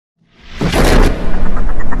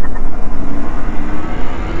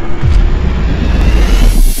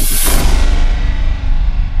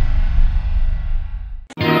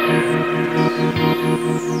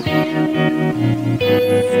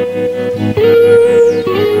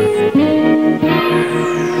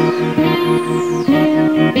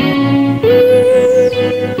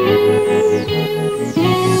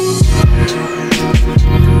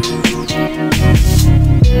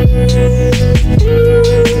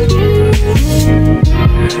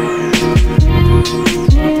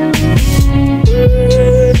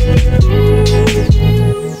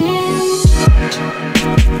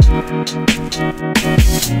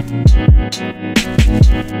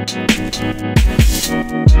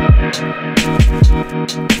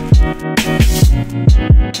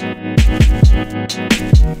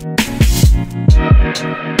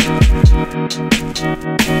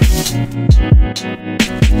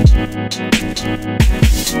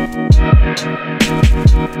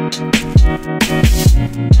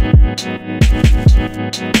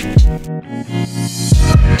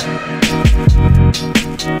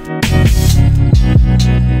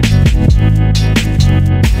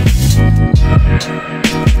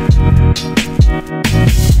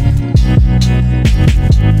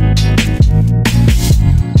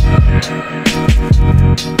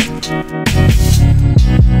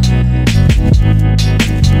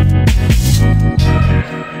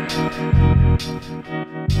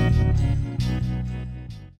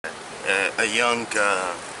A young,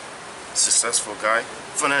 successful guy,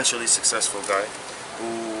 financially successful guy,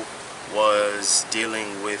 who was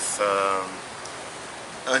dealing with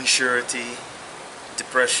unsurety,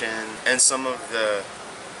 depression, and some of the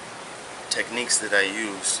techniques that I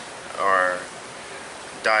use are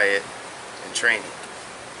diet and training,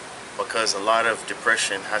 because a lot of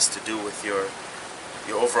depression has to do with your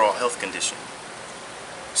overall health condition.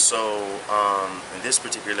 So in this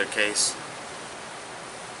particular case,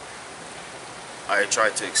 I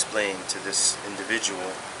tried to explain to this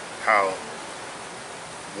individual how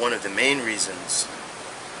one of the main reasons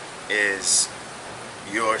is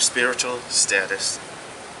your spiritual status,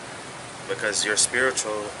 because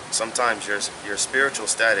sometimes your spiritual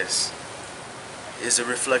status is a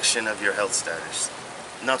reflection of your health status.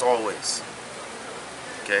 Not always.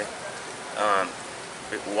 Okay?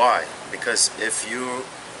 Why? Because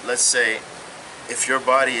let's say, if your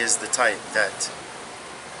body is the type that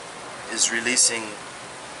is releasing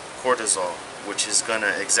cortisol, which is going to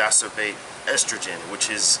exacerbate estrogen, which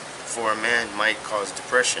is for a man might cause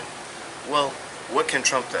depression. Well, what can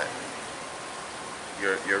trump that?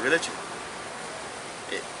 Your religion.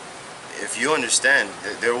 If you understand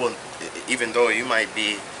that there will, even though you might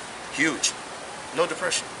be huge, no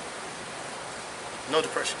depression. No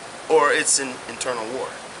depression. Or it's an internal war.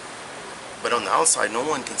 But on the outside, no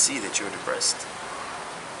one can see that you're depressed,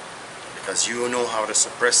 because you know how to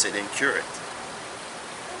suppress it and cure it.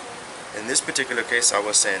 In this particular case, I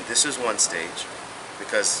was saying this is one stage,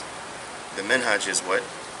 because the minhaj is what?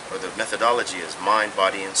 Or the methodology is mind,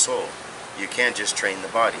 body, and soul. You can't just train the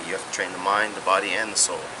body. You have to train the mind, the body, and the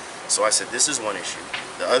soul. So I said this is one issue.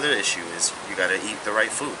 The other issue is you got to eat the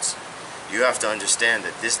right foods. You have to understand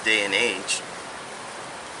that this day and age,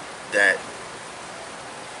 that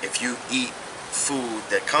if you eat food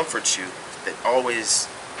that comforts you, that always,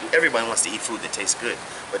 everybody wants to eat food that tastes good,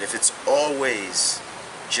 but if it's always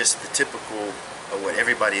just the typical of what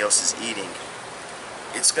everybody else is eating,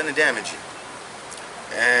 it's going to damage you.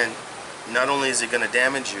 And not only is it going to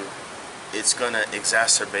damage you, it's going to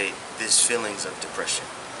exacerbate these feelings of depression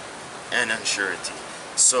and unsurety.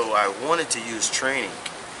 So I wanted to use training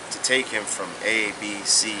to take him from A, B,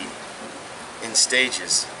 C in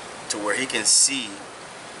stages to where he can see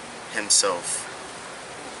himself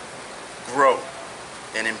grow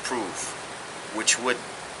and improve, which would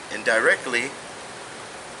indirectly,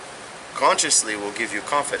 consciously will give you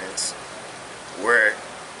confidence where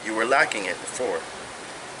you were lacking it before.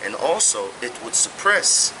 And also it would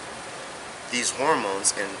suppress these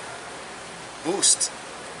hormones and boost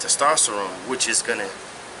testosterone, which is going to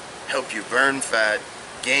help you burn fat,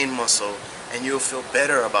 gain muscle, and you'll feel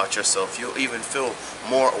better about yourself. You'll even feel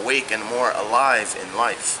more awake and more alive in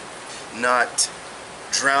life. Not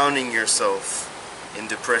drowning yourself in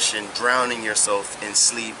depression, drowning yourself in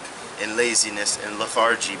sleep, in laziness, and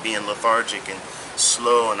lethargy, being lethargic and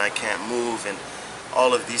slow and I can't move and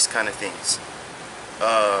all of these kind of things.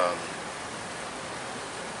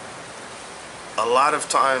 A lot of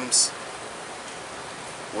times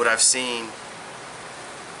what I've seen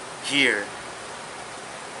here,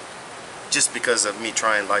 just because of me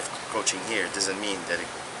trying life coaching here doesn't mean that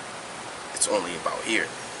it's only about here,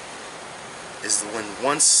 is when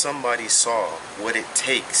once somebody saw what it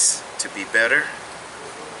takes to be better,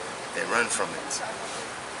 they run from it.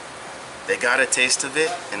 They got a taste of it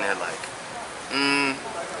and they're like,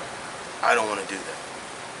 I don't want to do that.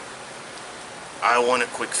 I want a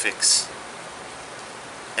quick fix.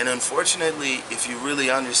 And unfortunately, if you really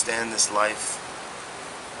understand this life,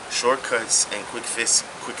 shortcuts and quick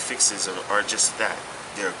fixes are just that.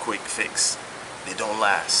 They're a quick fix. They don't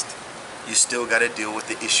last. You still got to deal with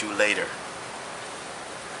the issue later.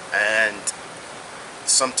 And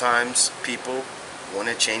sometimes people want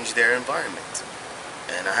to change their environment.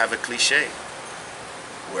 And I have a cliche.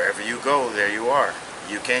 Wherever you go, there you are.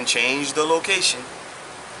 You can change the location,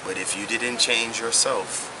 but if you didn't change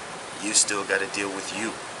yourself, you still got to deal with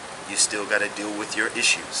you. You still got to deal with your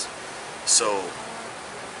issues. So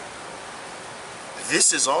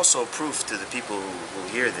this is also proof to the people who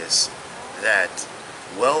hear this that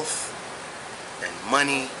wealth and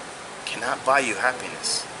money cannot buy you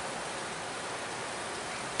happiness.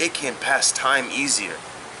 It can pass time easier,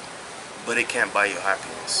 but it can't buy you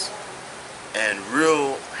happiness. And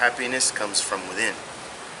real happiness comes from within.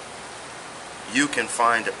 You can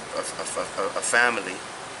find a family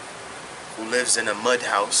who lives in a mud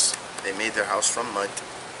house. They made their house from mud.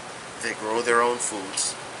 They grow their own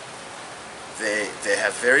foods. They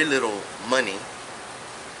have very little money.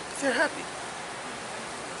 They're happy.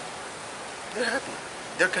 They're happy.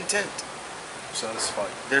 They're content.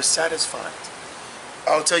 Satisfied. They're satisfied.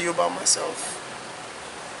 I'll tell you about myself.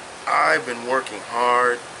 I've been working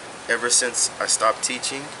hard ever since I stopped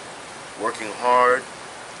teaching. Working hard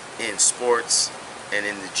in sports and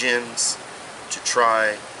in the gyms to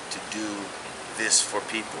try to do this for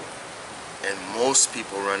people. And most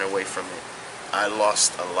people run away from it. I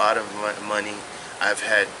lost a lot of money. I've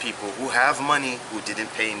had people who have money who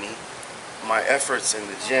didn't pay me. My efforts in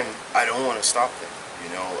the gym, I don't want to stop them, you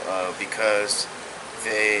know, because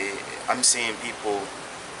I'm seeing people,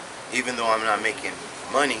 even though I'm not making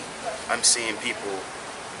money, I'm seeing people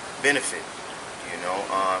benefit, you know,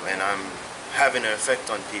 and I'm having an effect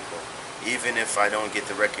on people, even if I don't get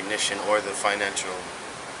the recognition or the financial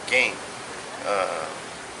gain.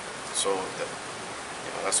 So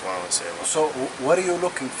that's what I want to say. So what are you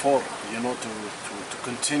looking for, you know, to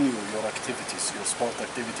continue your activities, your sport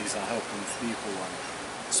activities, and helping people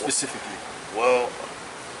and specifically? Well,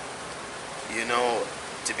 you know,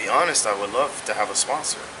 to be honest, I would love to have a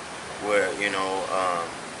sponsor where, you know,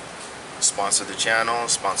 sponsor the channel,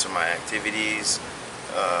 sponsor my activities,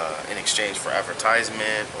 in exchange for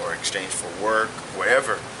advertisement or exchange for work,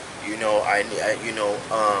 wherever. You know,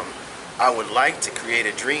 I would like to create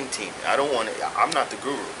a dream team. I'm not the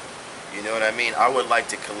guru. You know what I mean? I would like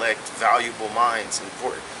to collect valuable minds and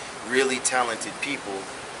really talented people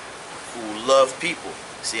who love people.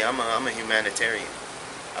 See, I'm a humanitarian.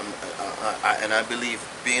 And I believe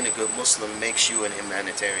being a good Muslim makes you an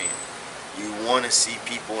humanitarian. You want to see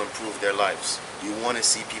people improve their lives. You want to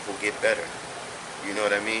see people get better. You know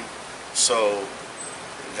what I mean? So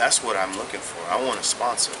that's what I'm looking for. I want a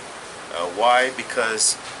sponsor. Why?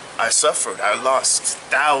 Because I suffered. I lost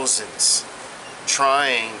thousands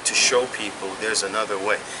trying to show people there's another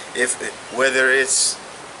way. Whether it's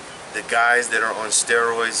the guys that are on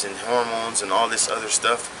steroids and hormones and all this other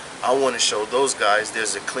stuff, I want to show those guys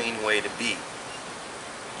there's a clean way to be.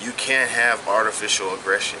 You can't have artificial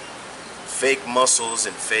aggression. Fake muscles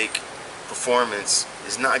and fake performance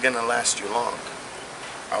is not going to last you long.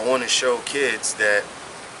 I want to show kids that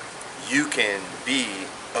you can be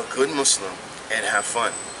a good Muslim and have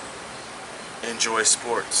fun. Enjoy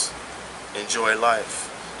sports. Enjoy life.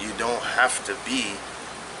 You don't have to be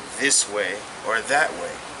this way or that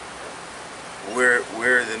way.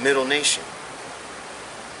 We're the middle nation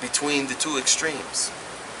between the two extremes.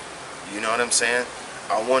 You know what I'm saying?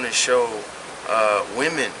 I want to show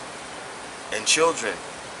women and children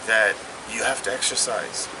that you have to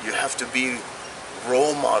exercise. You have to be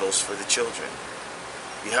role models for the children.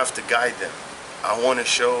 You have to guide them. I want to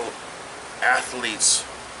show athletes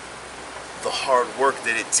the hard work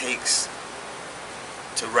that it takes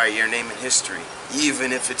to write your name in history.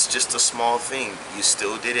 Even if it's just a small thing, you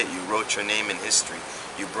still did it. You wrote your name in history.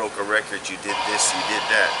 You broke a record. You did this. You did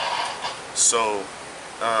that. So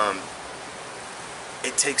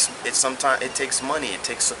sometimes it takes money. It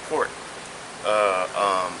takes support.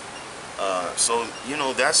 So you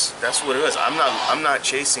know that's what it is. I'm not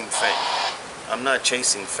chasing fame. I'm not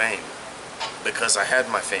chasing fame because I had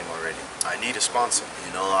my fame already. I need a sponsor.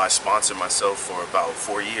 You know, I sponsored myself for about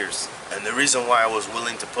 4 years. And the reason why I was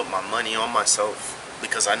willing to put my money on myself,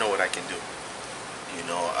 because I know what I can do. You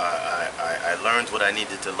know, I learned what I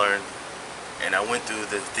needed to learn, and I went through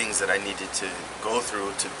the things that I needed to go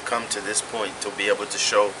through to come to this point, to be able to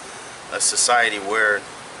show a society where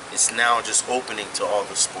it's now just opening to all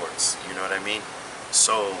the sports. You know what I mean?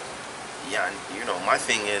 So, yeah, you know, my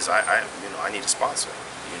thing is I need a sponsor.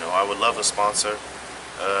 You know, I would love a sponsor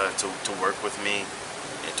to work with me,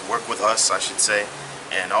 and to work with us, I should say.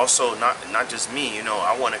 And also, not just me, you know,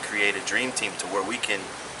 I want to create a dream team to where we can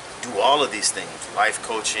do all of these things: life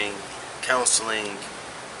coaching, counseling,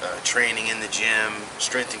 training in the gym,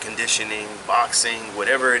 strength and conditioning, boxing,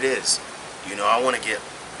 whatever it is. You know, I want to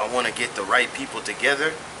get the right people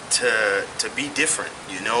together to be different.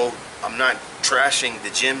 You know, I'm not trashing the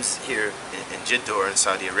gyms here in Jeddah or in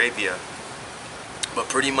Saudi Arabia, but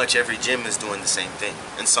pretty much every gym is doing the same thing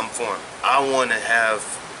in some form. I want to have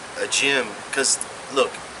a gym, because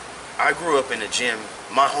look, I grew up in a gym.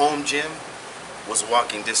 My home gym was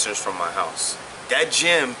walking distance from my house. That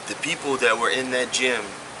gym, the people that were in that gym,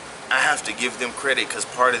 I have to give them credit because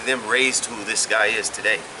part of them raised who this guy is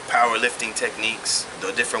today. Powerlifting techniques,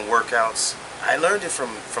 the different workouts. I learned it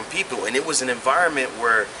from people, and it was an environment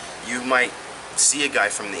where you might see a guy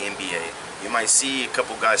from the NBA. You might see a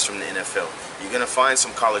couple guys from the NFL. You're gonna find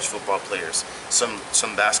some college football players,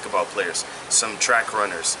 some basketball players, some track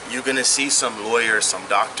runners. You're gonna see some lawyers, some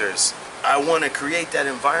doctors. I wanna create that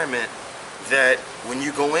environment that when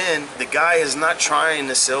you go in, the guy is not trying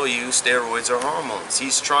to sell you steroids or hormones.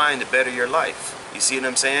 He's trying to better your life. You see what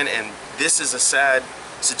I'm saying? And this is a sad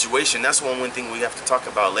situation. That's one thing we have to talk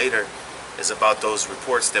about later, is about those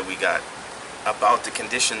reports that we got about the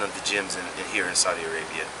condition of the gyms here in Saudi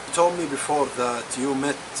Arabia. You told me before that you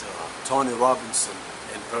met Tony Robinson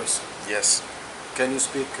in person. Yes. Can you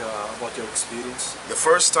speak about your experience? The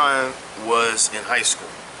first time was in high school.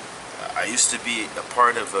 I used to be a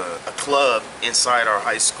part of a club inside our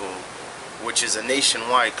high school, which is a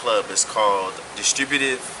nationwide club. It's called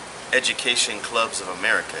Distributive Education Clubs of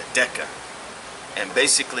America, DECA. And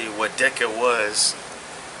basically what DECA was,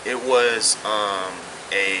 it was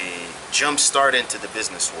a jump start into the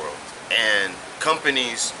business world. And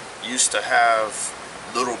companies used to have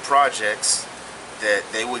little projects that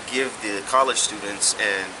they would give the college students,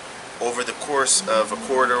 and over the course of a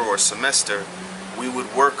quarter or semester, we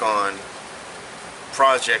would work on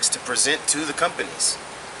projects to present to the companies.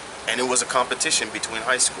 And it was a competition between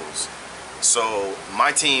high schools. So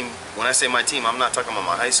my team, when I say my team, I'm not talking about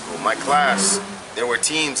my high school. My class, there were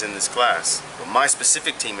teams in this class. But my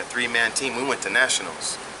specific team, a 3-man team, we went to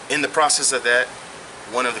nationals. In the process of that,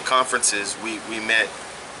 one of the conferences, we met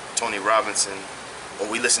Tony Robinson, or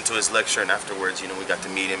we listened to his lecture, and afterwards, you know, we got to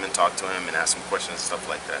meet him and talk to him and ask him questions and stuff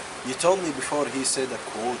like that. You told me before, he said a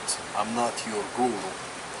quote, "I'm not your guru.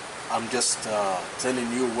 I'm just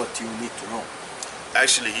telling you what you need to know."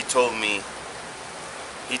 Actually, he told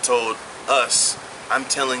us, "I'm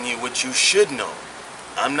telling you what you should know.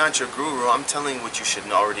 I'm not your guru, I'm telling you what you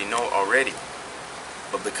should already know already."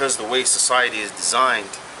 But because the way society is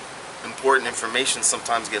designed, important information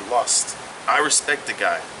sometimes get lost. I respect the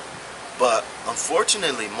guy, but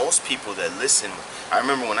unfortunately, most people that listen, I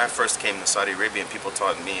remember when I first came to Saudi Arabia and people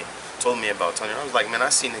told me about Tony, I was like, man,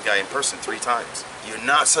 I've seen the guy in person 3 times. You're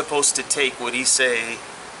not supposed to take what he say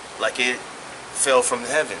like it fell from the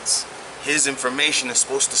heavens. His information is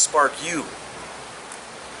supposed to spark you.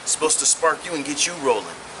 It's supposed to spark you and get you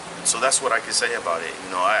rolling. So that's what I can say about it. You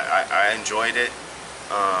know, I enjoyed it.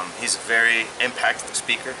 He's a very impactful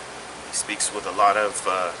speaker. He speaks with a lot of,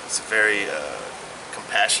 he's a very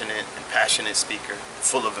compassionate and passionate speaker,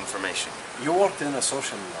 full of information. You worked in a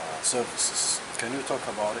social services. Can you talk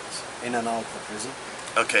about it? In and out of prison?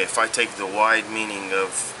 Okay, if I take the wide meaning of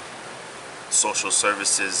social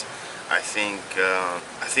services, I think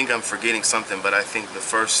I'm forgetting something, but I think the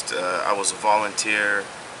first, I was a volunteer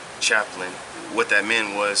chaplain. What that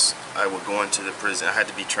meant was I would go into the prison. I had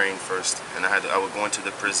to be trained first, and I would go into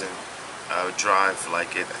the prison. I would drive I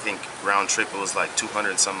think round trip it was like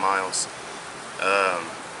 200 some miles.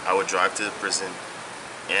 I would drive to the prison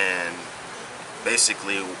and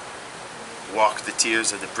basically walk the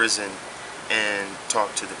tiers of the prison and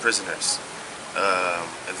talk to the prisoners.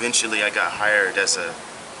 Eventually I got hired as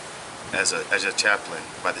a chaplain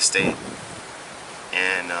by the state,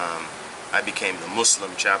 and I became the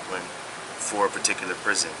Muslim chaplain for a particular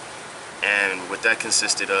prison. And what that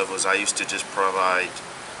consisted of was I used to just provide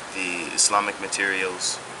the Islamic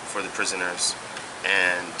materials for the prisoners,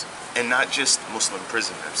 and not just Muslim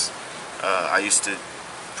prisoners. I used to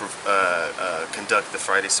conduct the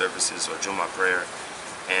Friday services or Jummah prayer,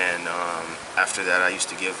 and after that I used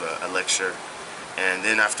to give a lecture, and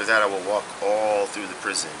then after that I would walk all through the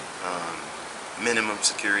prison. Minimum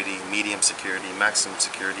security, medium security, maximum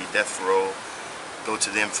security, death row, go to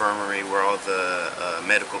the infirmary where all the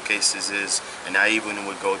medical cases is, and I even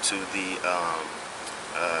would go to the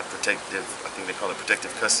protective, I think they call it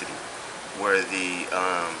protective custody, where the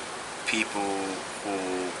people who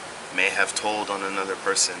may have told on another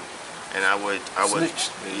person, and I would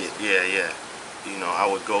Snitched, yeah, you know, I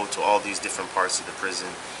would go to all these different parts of the prison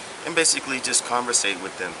and basically just conversate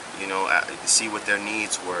with them, you know, see what their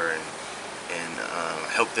needs were, and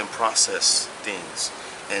help them process things.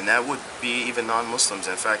 And that would be even non-Muslims.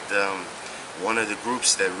 In fact, one of the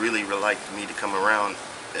groups that really liked me to come around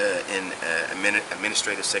in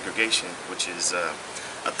administrative segregation, which is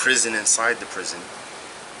a prison inside the prison.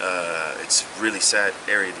 It's a really sad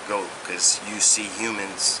area to go because you see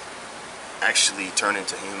humans actually turn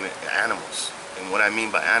into animals. And what I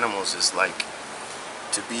mean by animals is like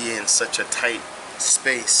to be in such a tight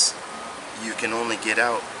space, you can only get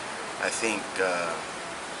out, I think,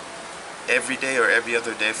 every day or every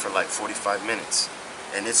other day for like 45 minutes.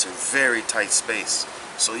 And it's a very tight space.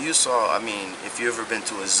 So you saw, I mean, if you ever been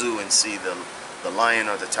to a zoo and see the lion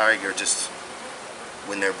or the tiger just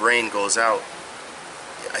when their brain goes out,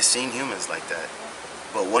 I seen humans like that.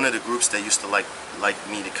 But one of the groups that used to like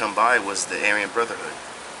me to come by was the Aryan Brotherhood,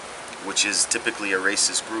 which is typically a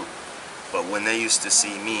racist group. But when they used to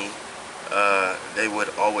see me, they would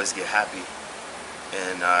always get happy,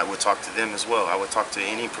 and I would talk to them as well. I would talk to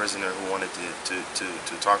any prisoner who wanted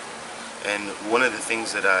to talk. And one of the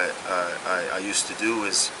things that I used to do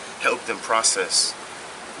is help them process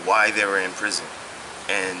why they were in prison,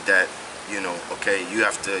 and that, you know, okay,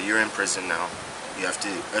 you're in prison now. You have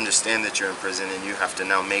to understand that you're in prison, and you have to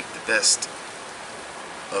now make the best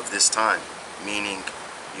of this time, meaning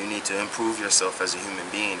you need to improve yourself as a human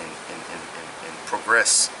being and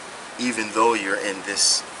progress, even though you're in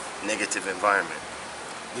this negative environment.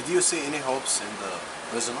 Did you see any hopes in the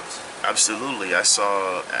prisoners? Absolutely. I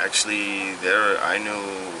saw, actually,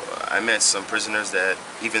 I met some prisoners that,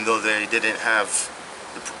 even though they didn't have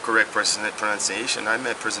the correct pronunciation, I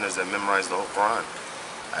met prisoners that memorized the whole Quran.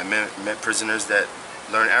 I met prisoners that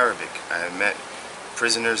learn Arabic. I met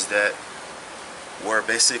prisoners that were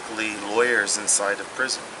basically lawyers inside of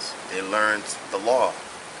prisons. They learned the law.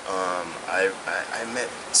 I met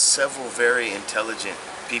several very intelligent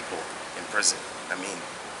people in prison. I mean,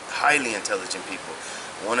 highly intelligent people.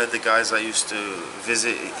 One of the guys I used to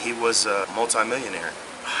visit, he was a multimillionaire,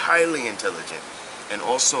 highly intelligent, and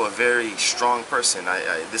also a very strong person.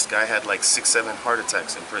 This guy had like 6-7 heart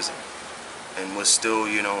attacks in prison, and was still,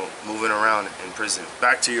 you know, moving around in prison.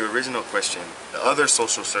 Back to your original question, the other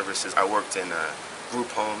social services, I worked in group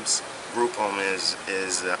homes. Group home is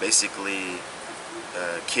basically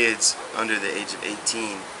kids under the age of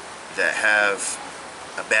 18 that have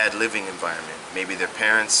a bad living environment. Maybe their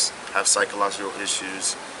parents have psychological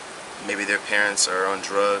issues, maybe their parents are on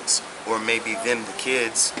drugs, or maybe them, the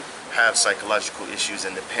kids, have psychological issues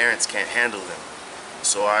and the parents can't handle them.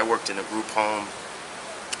 So I worked in a group home,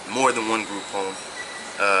 more than one group home,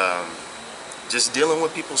 just dealing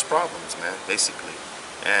with people's problems, man, basically.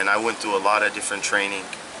 And I went through a lot of different training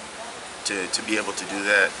to be able to do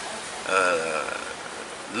that,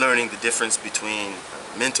 learning the difference between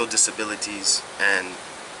mental disabilities and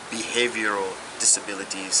behavioral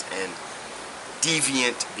disabilities and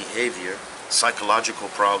deviant behavior, psychological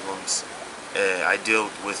problems. I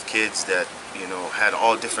dealt with kids that, you know, had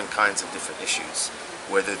all different kinds of different issues,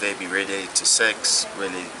 whether they be related to sex,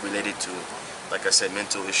 related to, like I said,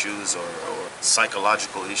 mental issues, or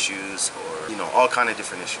psychological issues, or, you know, all kind of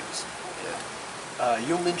different issues. Yeah.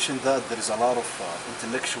 You mentioned that there is a lot of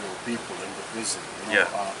intellectual people in the prison. You know,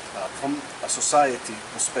 Yeah. From a society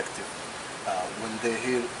perspective, when they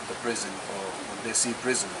hear the prison or when they see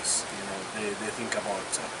prisoners, you know, they think about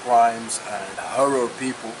crimes and horror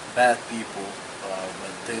people, bad people,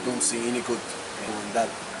 but they don't see any good in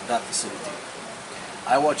that facility.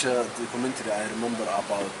 I watched a documentary, I remember,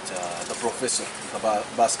 about the professor, the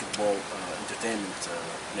basketball entertainment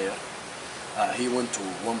player. He went to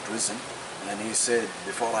one prison, and he said,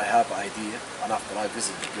 before I have idea and after I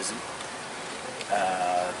visit the prison,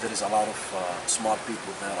 there is a lot of smart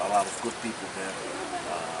people there, a lot of good people there.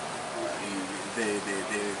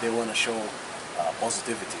 They want to show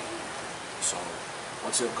positivity. So,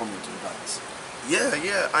 what's your comment on that?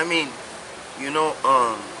 Yeah. I mean, you know,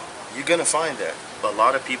 you're gonna find that. But a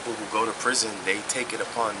lot of people who go to prison, they take it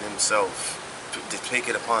upon themselves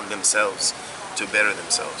to better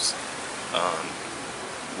themselves.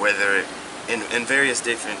 Whether in various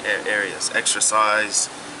different areas, exercise,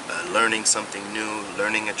 learning something new,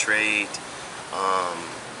 learning a trade.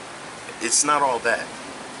 It's not all bad.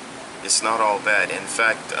 It's not all bad. In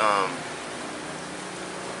fact,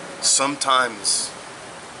 sometimes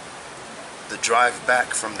the drive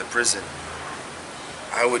back from the prison,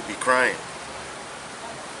 I would be crying.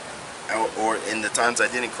 Or in the times I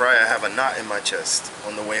didn't cry, I have a knot in my chest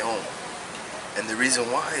on the way home. And the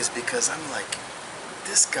reason why is because I'm like,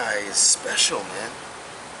 this guy is special, man.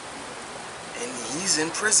 And he's in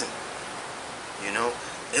prison. You know,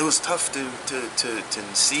 it was tough to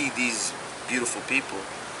see these beautiful people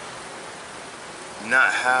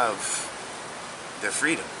not have their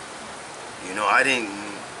freedom. You know, I didn't,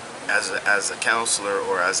 as a counselor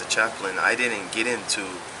or as a chaplain, I didn't get into,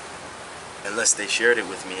 unless they shared it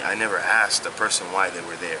with me. I never asked a person why they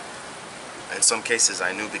were there. In some cases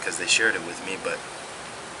I knew because they shared it with me, but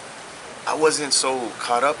I wasn't so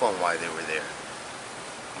caught up on why they were there.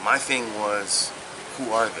 My thing was,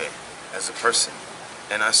 who are they as a person?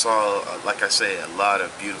 and I saw, like I say, a lot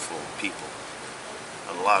of beautiful people,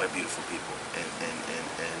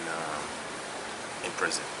 in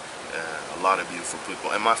prison. A lot of beautiful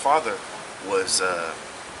people. And my father was a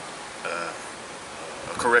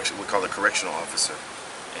we call it correctional officer,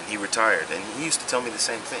 and he retired, and he used to tell me the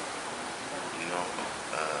same thing. You know,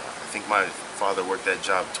 I think my father worked that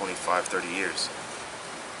job 25, 30 years.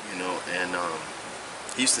 You know, and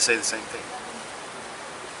he used to say the same thing.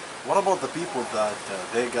 What about the people that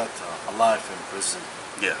they got a life in prison?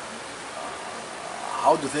 Yeah.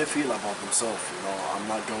 How do they feel about themselves? You know, I'm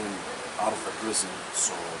not going out of the prison,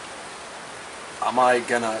 so am I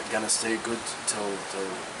gonna stay good till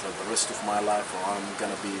the rest of my life, or I'm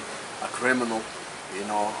gonna be a criminal? You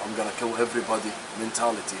know, I'm gonna kill everybody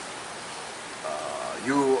mentality.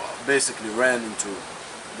 You basically ran into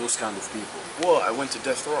those kind of people. Well, I went to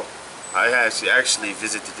death row. I actually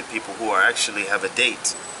visited the people who actually have a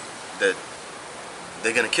date that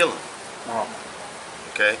they're gonna kill him. Oh.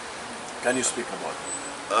 Okay. Can you speak about it?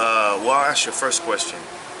 Well, I'll ask your first question.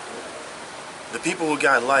 The people who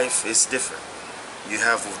got life is different. You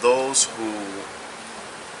have those who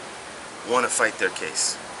want to fight their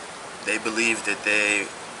case. They believe that they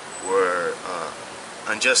were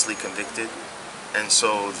unjustly convicted, and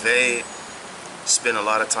so they spend a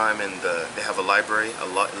lot of time in they have a library,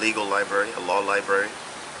 legal library, a law library,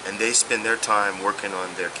 and they spend their time working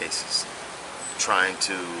on their cases, trying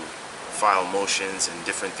to file motions and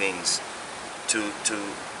different things to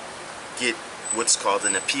get what's called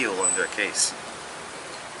an appeal on their case.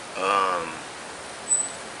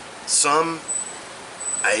 Some,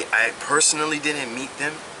 I personally didn't meet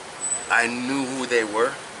them. I knew who they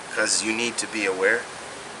were, because you need to be aware.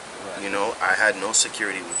 You know, I had no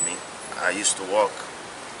security with me. I used to walk,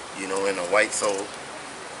 you know, in a white thobe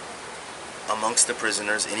amongst the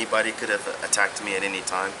prisoners. Anybody could have attacked me at any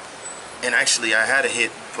time. And actually, I had a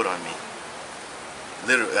hit put on me.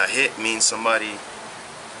 Literally, a hit means somebody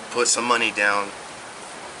put some money down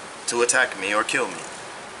to attack me or kill me.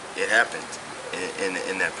 It happened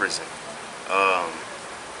in that prison.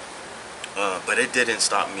 But it didn't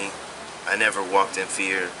stop me. I never walked in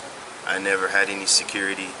fear. I never had any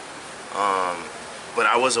security. But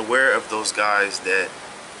I was aware of those guys that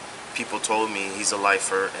people told me he's a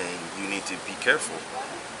lifer and you need to be careful,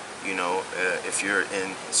 you know, if you're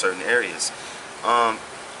in certain areas.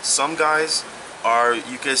 Some guys are,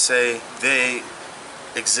 you could say, they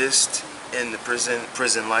exist in the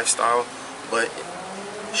prison lifestyle, but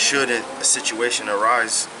should a situation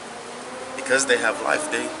arise, because they have life,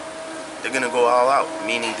 they're gonna go all out,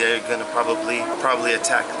 meaning they're gonna probably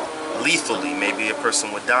attack lethally. Maybe a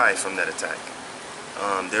person would die from that attack.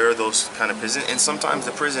 There are those kind of prison, and sometimes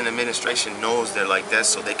the prison administration knows they're like that,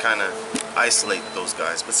 so they kind of isolate those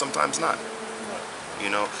guys, but sometimes not. You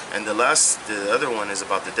know, and the other one is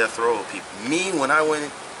about the death row people. Me, when I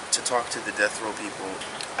went to talk to the death row people,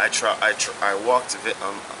 I walked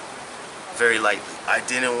very lightly. I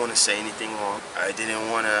didn't want to say anything wrong. I didn't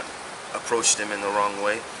want to approach them in the wrong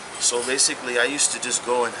way. So basically, I used to just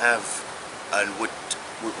go and have what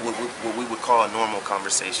we would call a normal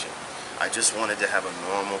conversation. I just wanted to have a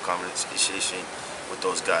normal conversation with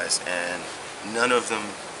those guys, and none of them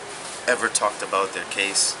ever talked about their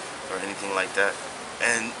case or anything like that.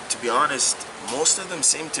 And to be honest, most of them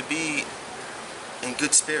seemed to be in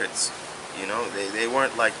good spirits. You know, they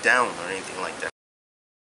weren't like down or anything like that.